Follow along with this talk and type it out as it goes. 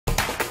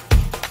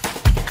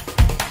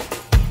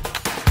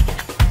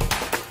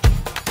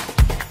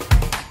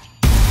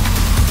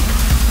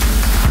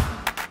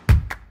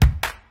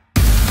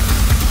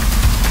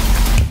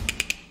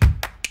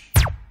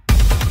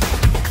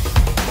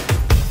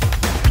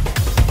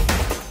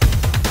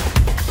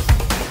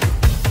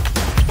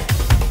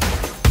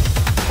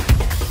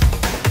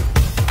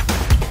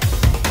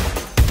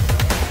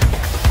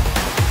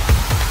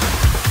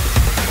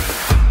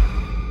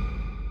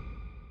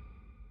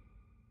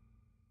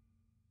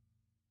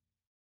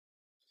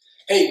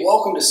Hey,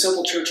 welcome to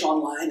Simple Church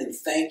Online, and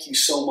thank you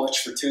so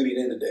much for tuning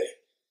in today.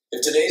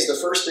 If today's the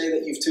first day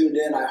that you've tuned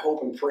in, I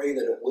hope and pray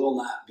that it will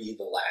not be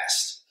the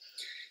last.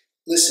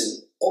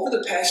 Listen, over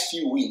the past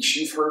few weeks,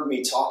 you've heard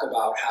me talk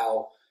about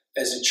how,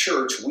 as a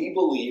church, we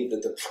believe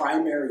that the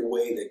primary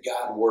way that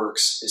God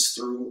works is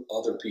through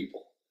other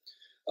people.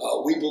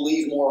 We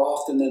believe more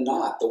often than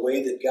not the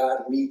way that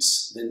God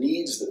meets the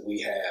needs that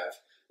we have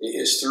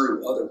is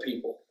through other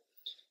people.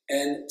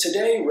 And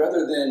today,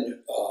 rather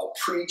than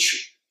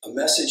preach a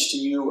message to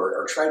you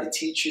or try to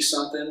teach you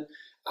something,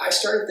 I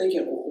started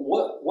thinking,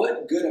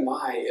 what good am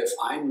I if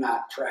I'm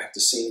not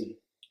practicing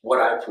what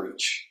I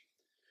preach?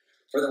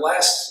 For the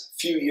last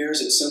few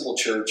years at Simple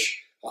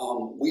Church,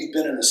 we've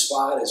been in a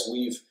spot as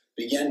we've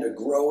begun to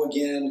grow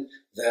again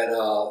that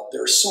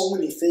there are so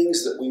many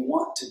things that we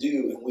want to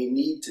do and we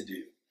need to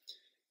do.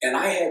 And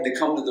I had to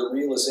come to the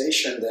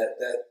realization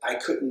that I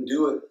couldn't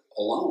do it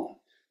alone,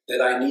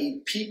 that I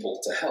need people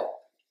to help.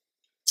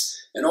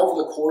 And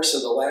over the course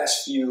of the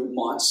last few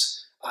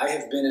months, I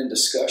have been in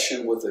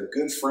discussion with a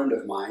good friend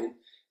of mine,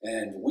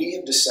 and we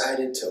have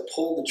decided to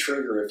pull the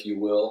trigger, if you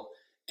will,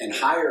 and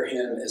hire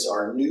him as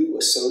our new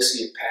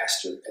associate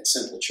pastor at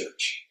Simple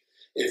Church.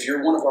 If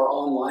you're one of our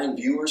online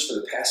viewers for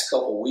the past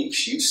couple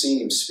weeks, you've seen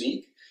him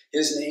speak.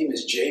 His name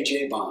is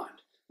J.J. Bond.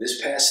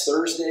 This past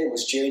Thursday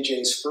was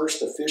J.J.'s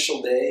first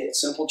official day at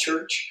Simple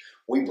Church.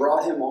 We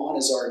brought him on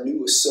as our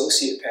new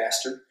associate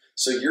pastor,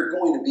 so you're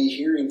going to be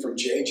hearing from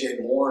J.J.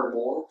 more and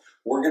more.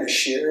 We're going to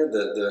share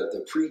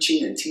the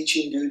preaching and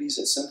teaching duties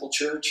at Simple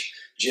Church.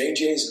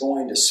 JJ is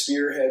going to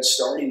spearhead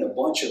starting a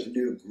bunch of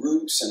new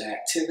groups and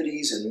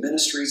activities and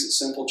ministries at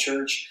Simple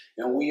Church,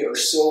 and we are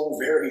so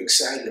very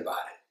excited about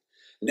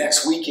it.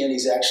 Next weekend,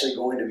 he's actually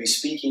going to be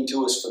speaking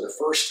to us for the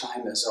first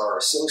time as our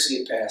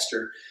associate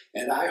pastor,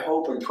 and I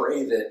hope and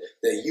pray that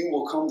you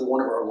will come to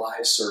one of our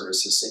live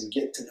services and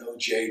get to know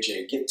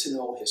JJ, get to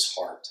know his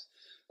heart.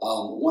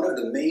 One of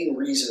the main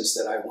reasons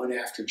that I went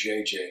after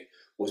JJ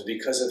was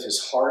because of his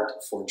heart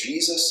for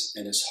Jesus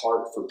and his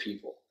heart for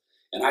people.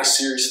 And I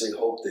seriously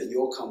hope that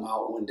you'll come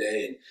out one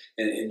day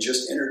and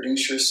just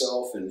introduce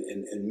yourself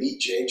and meet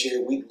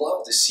JJ. We'd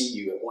love to see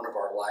you at one of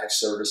our live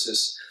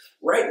services.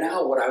 Right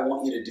now, what I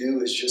want you to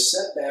do is just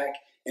sit back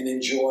and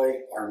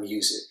enjoy our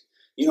music.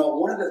 You know,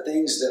 one of the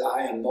things that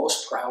I am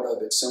most proud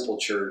of at Simple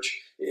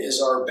Church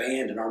is our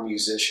band and our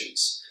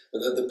musicians,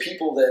 the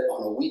people that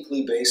on a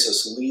weekly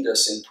basis lead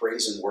us in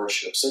praise and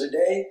worship. So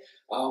today,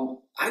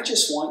 I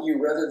just want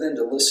you, rather than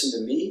to listen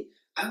to me,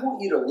 I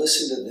want you to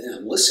listen to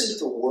them. Listen to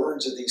the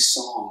words of these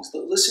songs.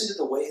 Listen to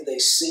the way they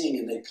sing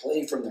and they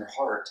play from their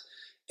heart.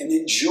 And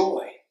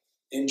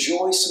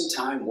enjoy some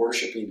time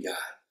worshiping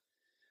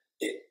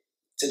God.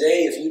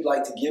 Today, if you'd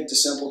like to give to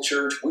Simple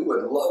Church, we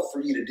would love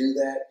for you to do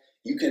that.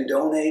 You can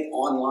donate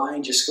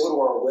online. Just go to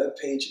our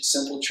webpage at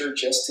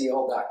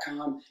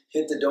simplechurchstl.com.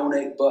 Hit the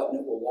donate button.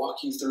 It will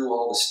walk you through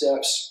all the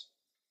steps.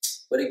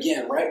 But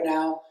again, right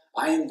now,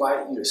 I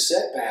invite you to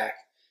sit back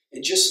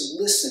and just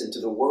listen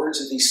to the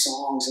words of these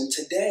songs. And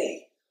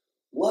today,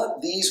 let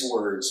these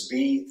words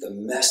be the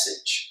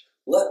message.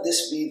 Let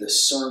this be the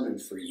sermon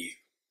for you.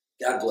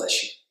 God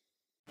bless you.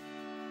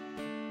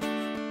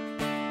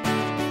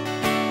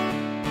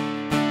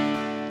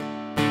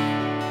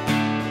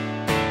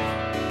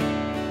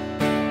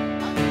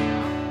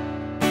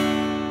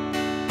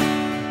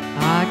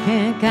 I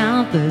can't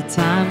count the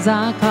times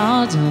I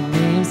called your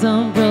name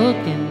some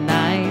broken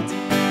night.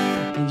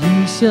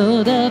 You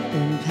showed up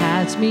and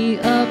patched me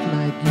up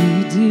like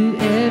you do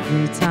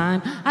every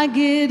time. I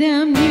get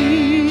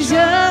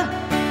amnesia,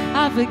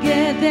 I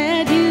forget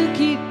that you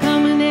keep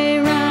coming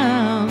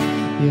around.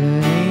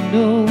 There ain't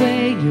no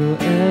way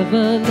you'll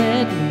ever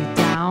let me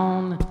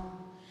down.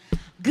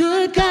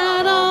 Good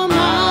God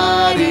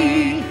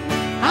Almighty,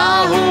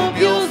 I hope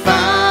you'll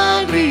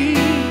find me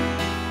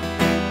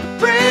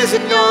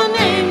praising your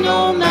name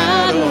no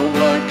matter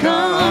what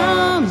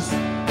comes.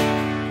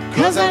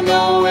 'Cause I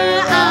know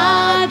where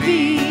I'd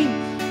be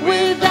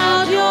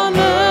without your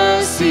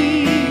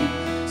mercy.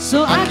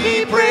 So I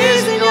keep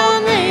praising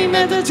your name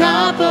at the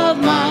top of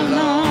my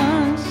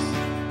lungs.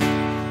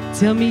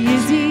 Tell me,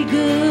 is he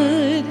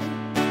good?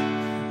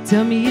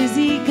 Tell me, is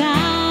he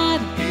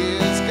God? He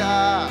is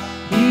God.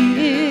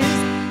 He is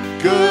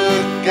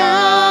good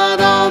God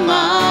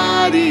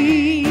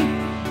Almighty.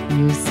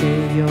 You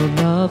say your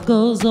love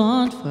goes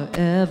on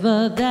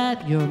forever,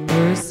 that your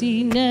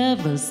mercy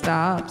never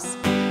stops.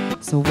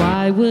 So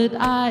why would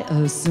I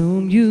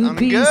assume you'd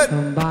be good.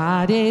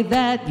 somebody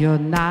that you're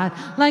not?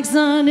 Like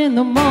sun in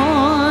the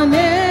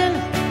morning,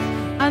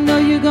 I know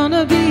you're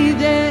gonna be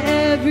there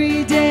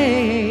every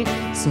day.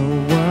 So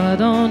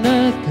what on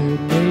earth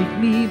could make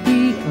me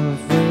be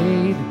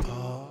afraid?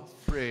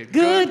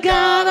 Good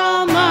God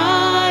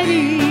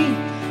Almighty,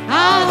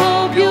 I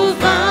hope you'll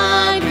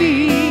find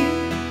me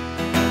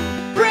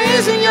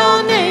praising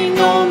your name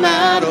no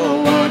matter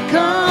what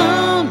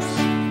comes.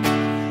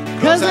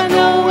 'Cause I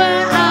know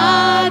where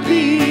I'd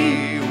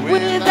be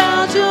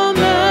without your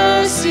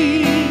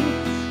mercy.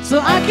 So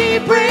I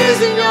keep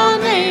praising your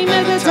name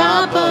at the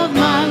top of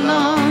my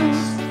lungs.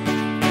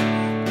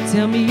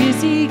 Tell me,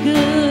 is he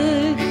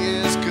good? He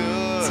is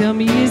good. Tell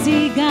me, is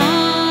he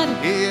God?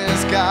 He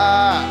is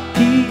God.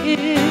 He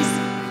is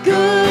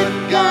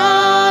good,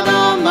 God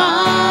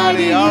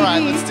Almighty. All right,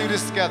 let's do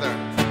this together.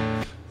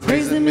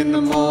 Praise him in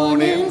the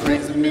morning,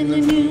 praise him in the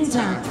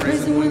noontime,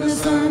 praise him when the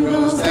sun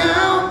goes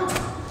down.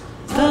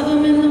 Love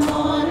him in the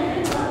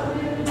morning, love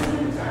him in the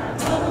noontime,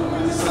 love him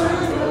when the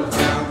sun goes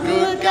down.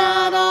 Good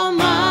God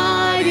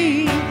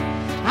Almighty,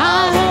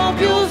 I hope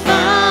you'll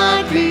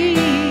find me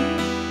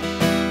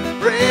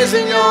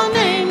praising your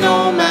name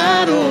no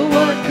matter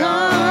what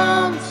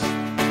comes.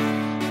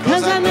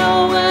 'Cause I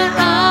know where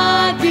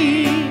I'd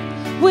be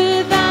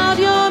without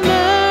your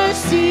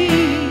mercy.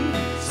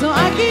 So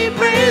I keep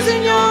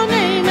praising your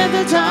name at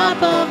the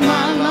top of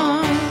my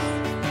lungs.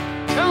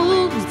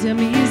 Tell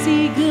me, is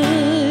he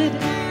good? He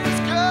is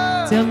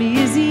good. Tell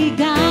me, is he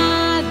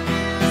God?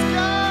 He is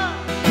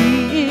God.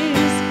 He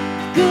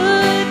is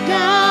good,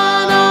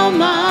 God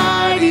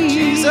Almighty.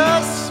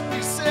 Jesus,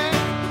 we sing.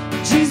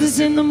 Jesus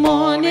in the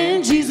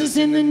morning, Jesus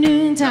in the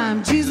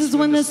noontime, Jesus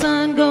when the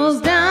sun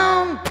goes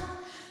down.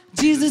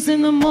 Jesus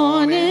in the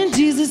morning,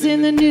 Jesus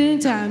in the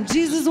noontime,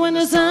 Jesus when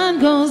the sun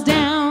goes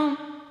down.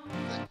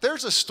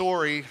 There's a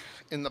story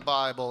in the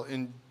Bible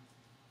in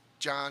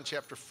John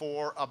chapter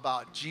 4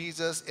 about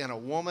Jesus and a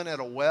woman at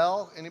a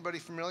well. Anybody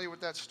familiar with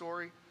that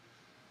story?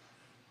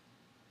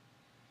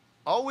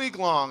 All week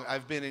long,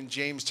 I've been in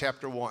James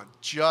chapter 1,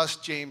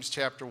 just James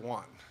chapter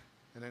 1.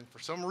 And then for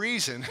some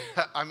reason,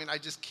 I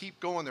just keep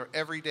going there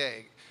every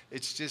day.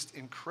 It's just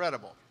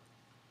incredible.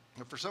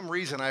 And for some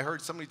reason, I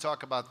heard somebody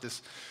talk about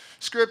this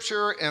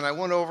scripture, and I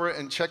went over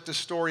and checked the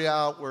story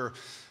out where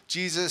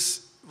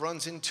Jesus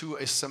runs into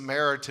a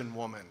Samaritan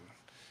woman.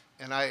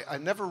 And I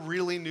never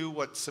really knew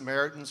what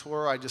Samaritans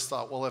were. I just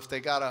thought, well, if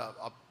they got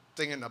a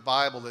thing in the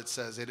Bible that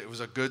says it was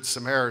a good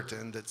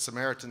Samaritan, that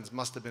Samaritans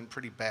must have been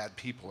pretty bad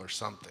people or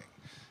something,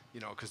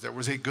 because there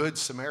was a good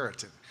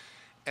Samaritan.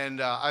 And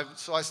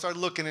so I started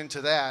looking into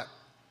that.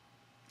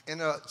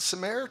 And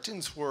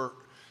Samaritans were,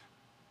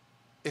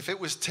 if it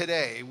was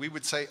today, we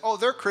would say, oh,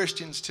 they're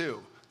Christians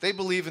too. They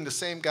believe in the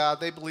same God.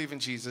 They believe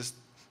in Jesus.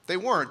 They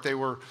weren't. They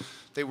were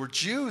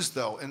Jews,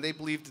 though, and they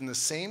believed in the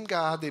same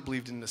God. They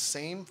believed in the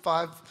same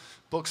 5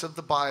 books of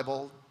the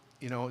Bible,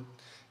 in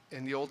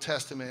the Old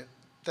Testament,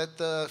 that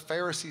the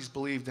Pharisees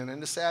believed in,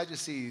 and the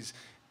Sadducees,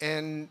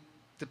 and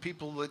the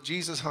people that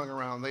Jesus hung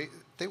around.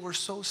 They were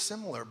so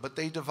similar, but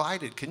they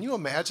divided. Can you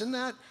imagine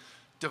that?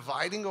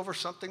 Dividing over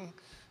something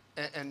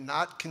and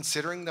not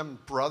considering them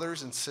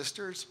brothers and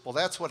sisters? Well,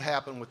 that's what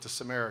happened with the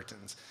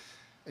Samaritans.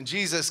 And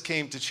Jesus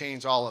came to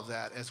change all of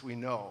that, as we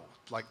know,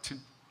 like to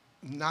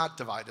not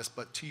divide us,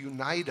 but to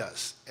unite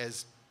us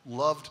as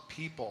loved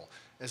people,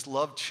 as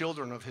loved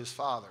children of his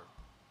Father.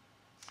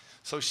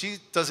 So she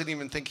doesn't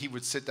even think he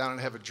would sit down and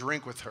have a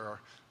drink with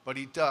her, but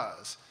he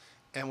does.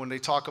 And when they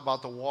talk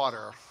about the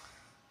water,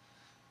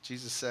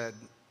 Jesus said,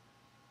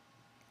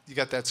 you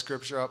got that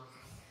scripture up?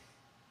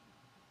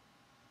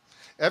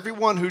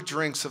 Everyone who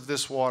drinks of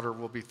this water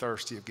will be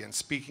thirsty again,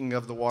 speaking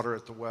of the water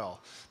at the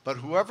well. But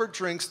whoever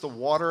drinks the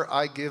water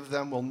I give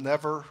them will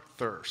never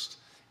thirst.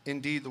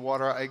 Indeed, the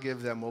water I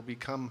give them will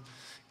become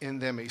in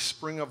them a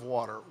spring of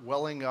water,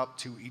 welling up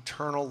to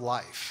eternal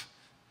life.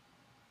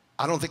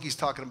 I don't think he's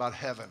talking about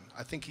heaven.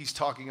 I think he's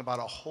talking about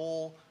a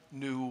whole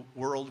new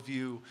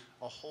worldview,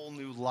 a whole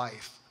new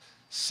life,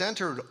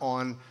 centered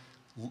on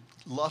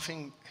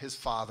loving his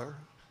Father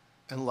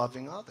and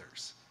loving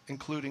others,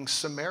 including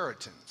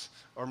Samaritans.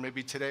 Or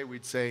maybe today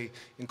we'd say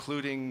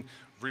including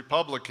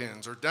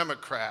Republicans or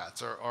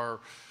Democrats or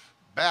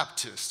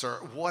Baptists or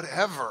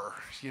whatever.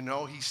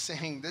 He's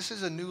saying this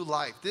is a new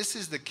life. This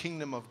is the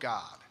kingdom of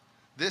God.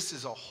 This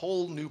is a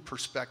whole new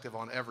perspective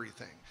on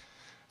everything.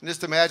 And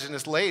just imagine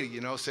this lady,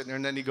 sitting there,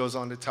 and then he goes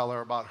on to tell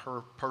her about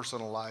her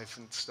personal life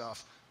and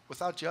stuff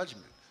without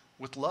judgment,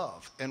 with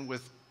love, and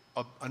with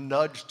a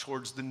nudge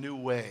towards the new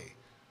way,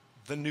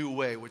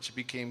 which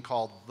became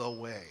called the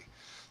way.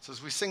 So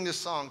as we sing this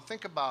song,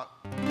 think about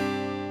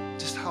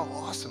just how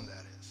awesome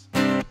that is.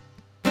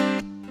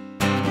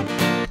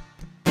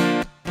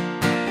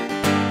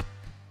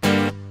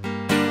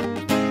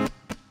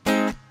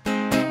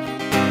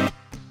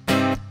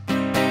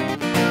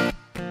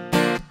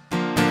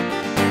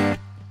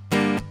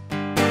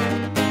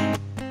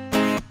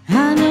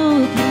 I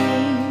know a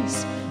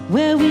place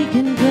where we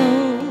can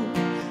go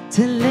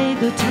to lay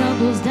the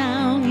troubles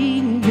down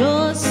in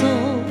your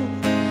soul.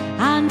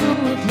 I know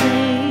a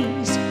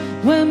place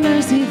where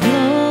mercy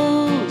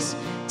flows.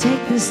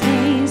 Take the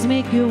stains,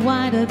 make you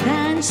whiter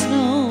than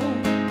snow.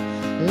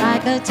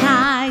 Like a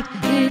tide,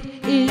 it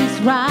is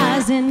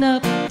rising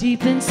up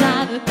deep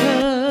inside the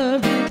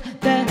current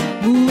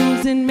that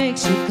moves and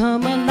makes you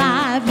come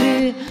alive.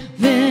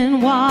 Living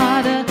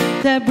water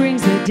that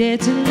brings the dead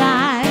to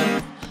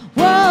life.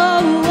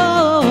 Whoa,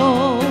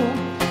 whoa,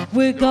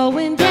 we're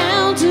going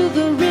down to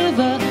the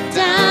river,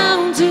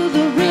 down to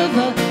the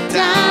river,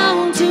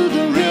 down to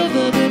the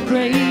river to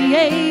pray.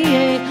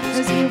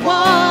 Let's get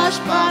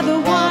washed by the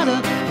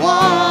water,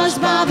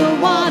 washed by the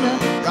water,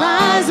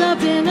 rise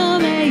up in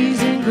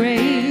amazing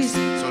grace.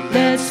 So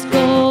let's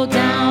go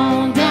down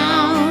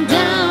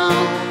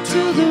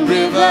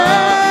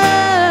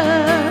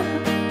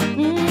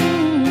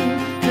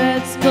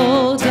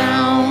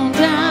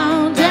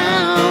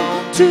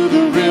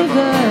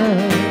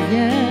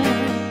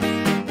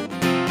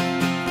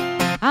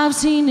I've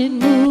seen it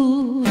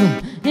move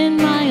in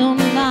my own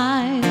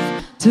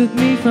life. Took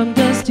me from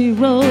dusty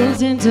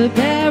roads into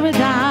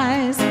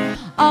paradise.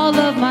 All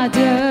of my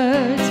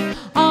dirt,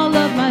 all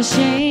of my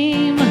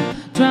shame,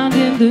 drowned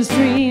in the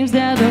streams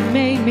that have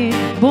made me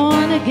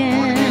born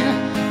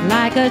again.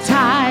 Like a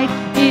tide,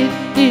 it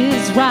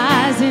is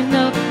rising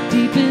up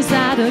deep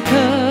inside a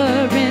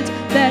current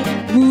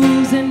that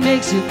moves and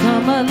makes you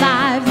come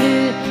alive.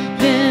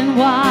 Living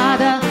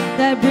water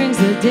that brings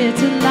the dead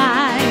to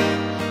life.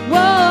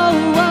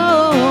 Whoa,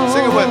 whoa.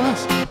 Sing it with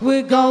us.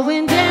 We're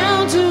going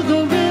down to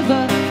the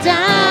river,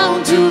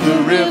 down to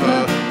the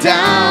river,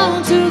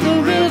 down to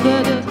the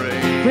river to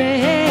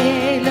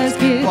pray. Let's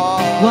get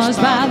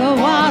washed by the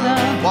water,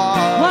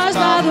 washed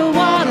by the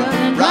water,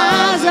 and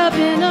rise up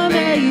in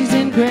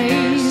amazing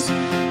grace.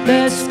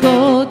 Let's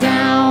go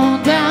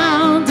down,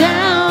 down,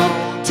 down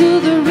to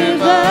the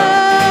river.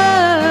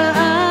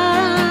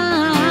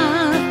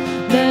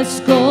 Let's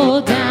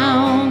go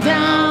down,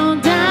 down,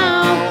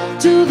 down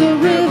to the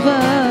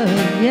river,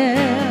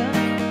 yeah.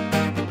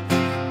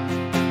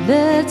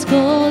 Let's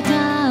go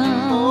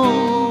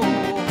down.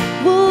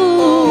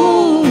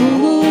 Ooh,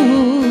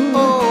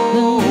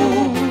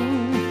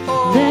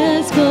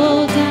 let's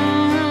go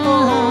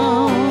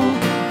down.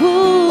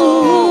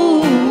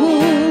 Ooh,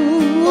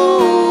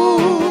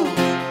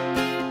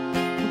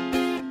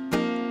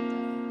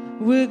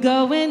 we're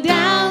going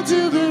down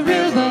to the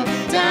river,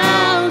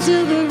 down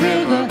to the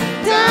river,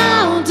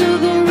 down to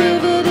the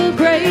river to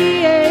pray.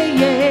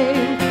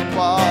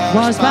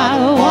 Washed by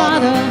the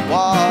water,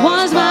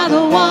 washed by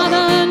the water,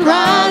 and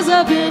rise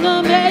up in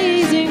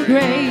amazing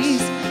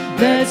grace.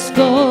 Let's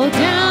go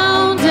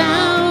down,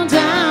 down,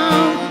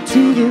 down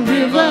to the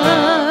river.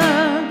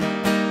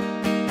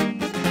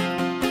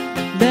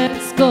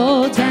 Let's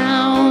go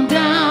down,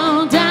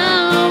 down,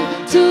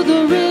 down to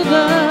the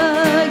river,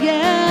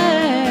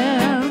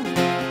 yeah.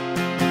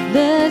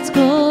 Let's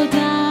go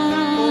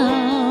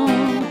down.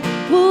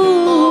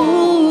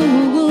 Ooh,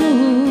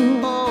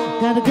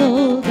 gotta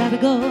go, gotta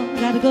go,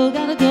 gotta go,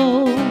 gotta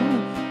go.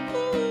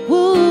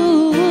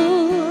 Ooh,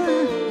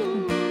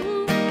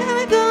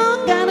 gotta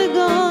go, gotta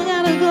go,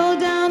 gotta go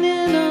down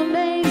in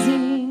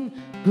amazing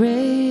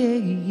grace.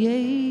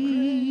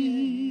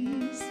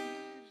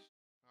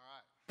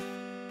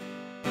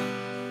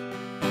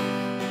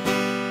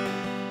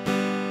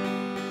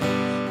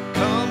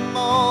 Come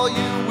all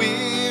you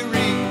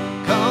weary,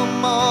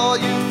 come all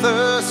you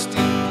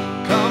thirsty,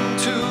 come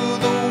to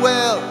the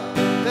well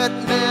that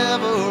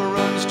never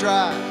runs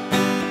dry.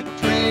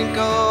 Drink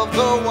of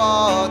the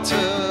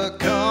water,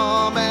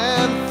 come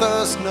and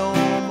thirst no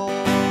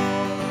more.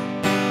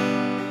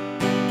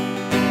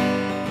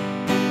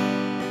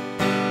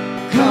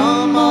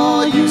 Come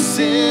all you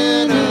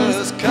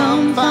sinners,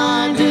 come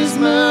find His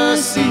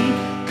mercy.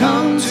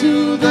 Come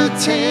to the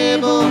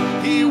table,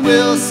 He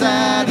will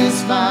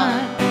satisfy.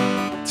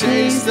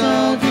 Taste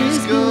of His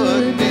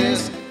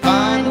goodness,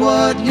 find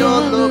what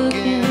you're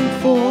looking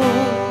for.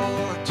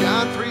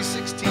 John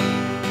 3:16.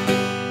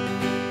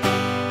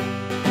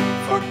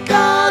 For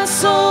God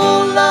so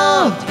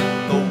loved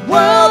the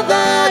world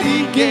that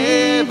He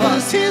gave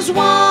us His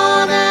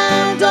one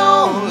and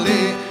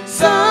only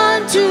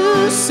Son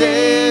to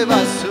save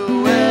us.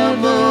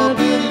 Whoever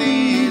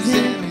believes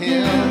in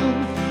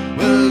Him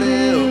will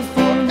live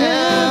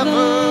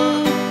forever.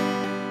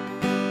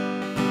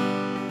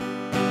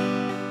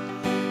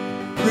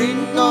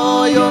 Bring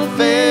all your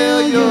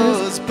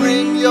failures,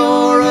 bring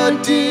your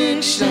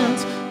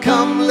addictions,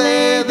 come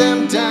lay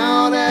them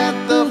down at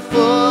the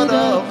foot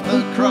of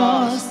the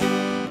cross.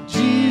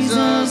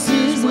 Jesus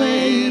is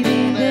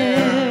waiting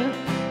there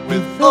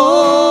with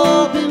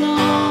open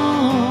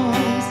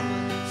arms.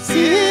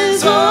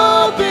 His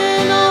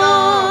open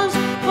arms.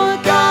 For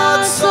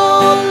God so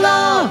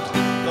loved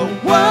the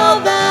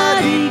world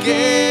that He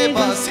gave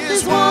us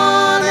His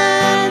one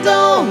and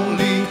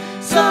only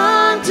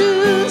Son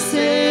to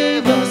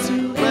save us.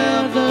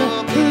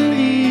 Whoever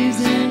believes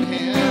in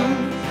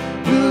Him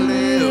will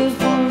live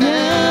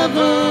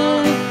forever.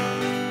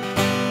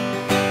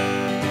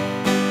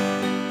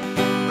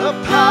 The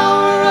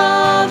power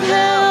of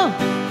hell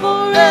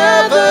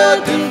forever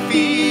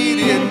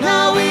defeated.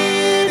 Now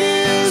it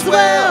is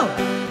well.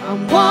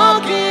 I'm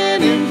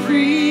walking in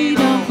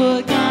freedom.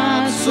 For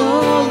God so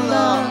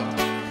loved,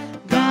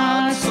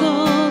 God so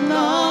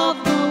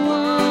loved the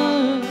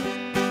world.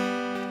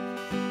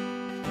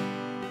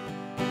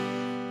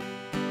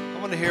 I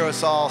want to hear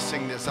us all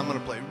sing this. I'm going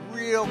to play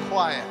real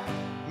quiet.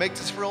 Make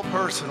this real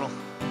personal.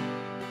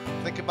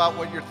 Think about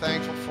what you're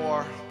thankful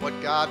for, what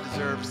God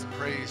deserves the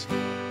praise for.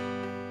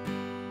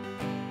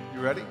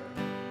 You ready?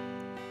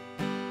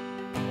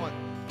 1,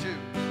 2,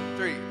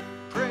 3.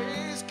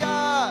 Praise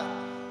God.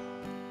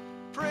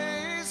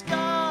 Praise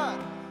God.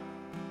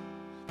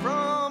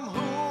 From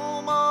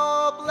whom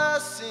all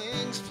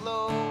blessings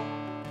flow.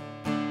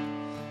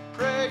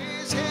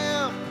 Praise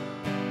Him.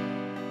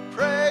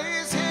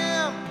 Praise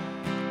Him.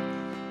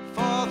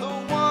 For the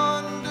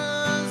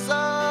wonders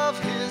of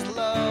His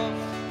love.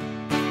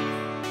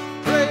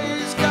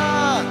 Praise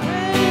God.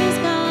 Praise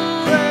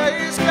God,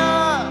 Praise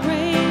God.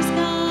 praise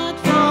God.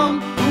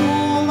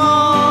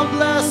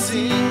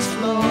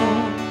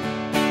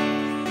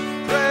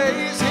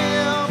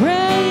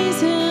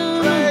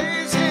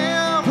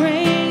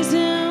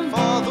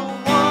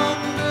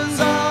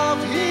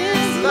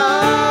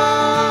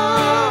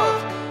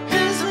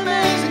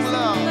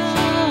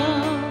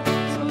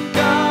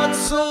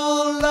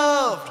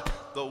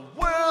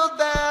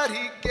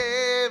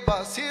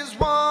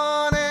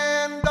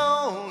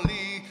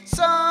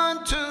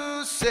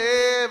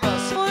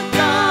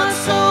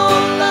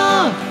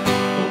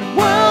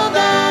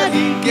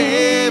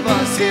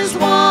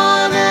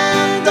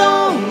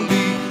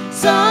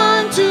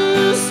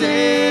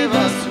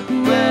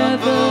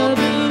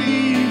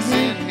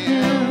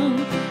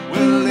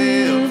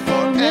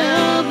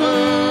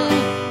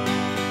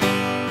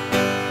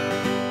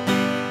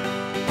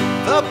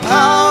 The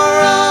power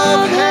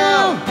of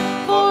hell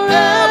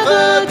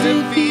forever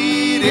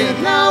defeated.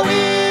 Now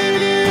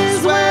it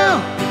is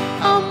well.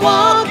 I'm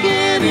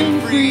walking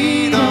in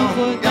freedom.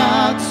 For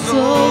God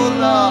so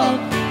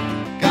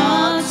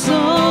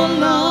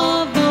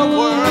loved the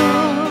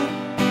world.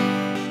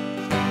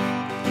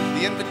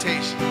 The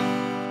invitation.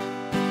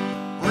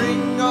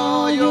 Bring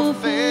all your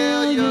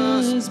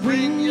failures,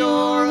 bring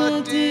your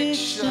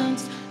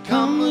addictions.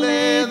 Come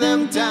lay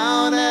them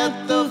down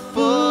at the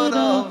foot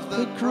of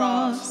the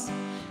cross.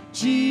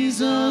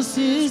 Jesus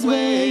is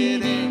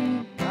waiting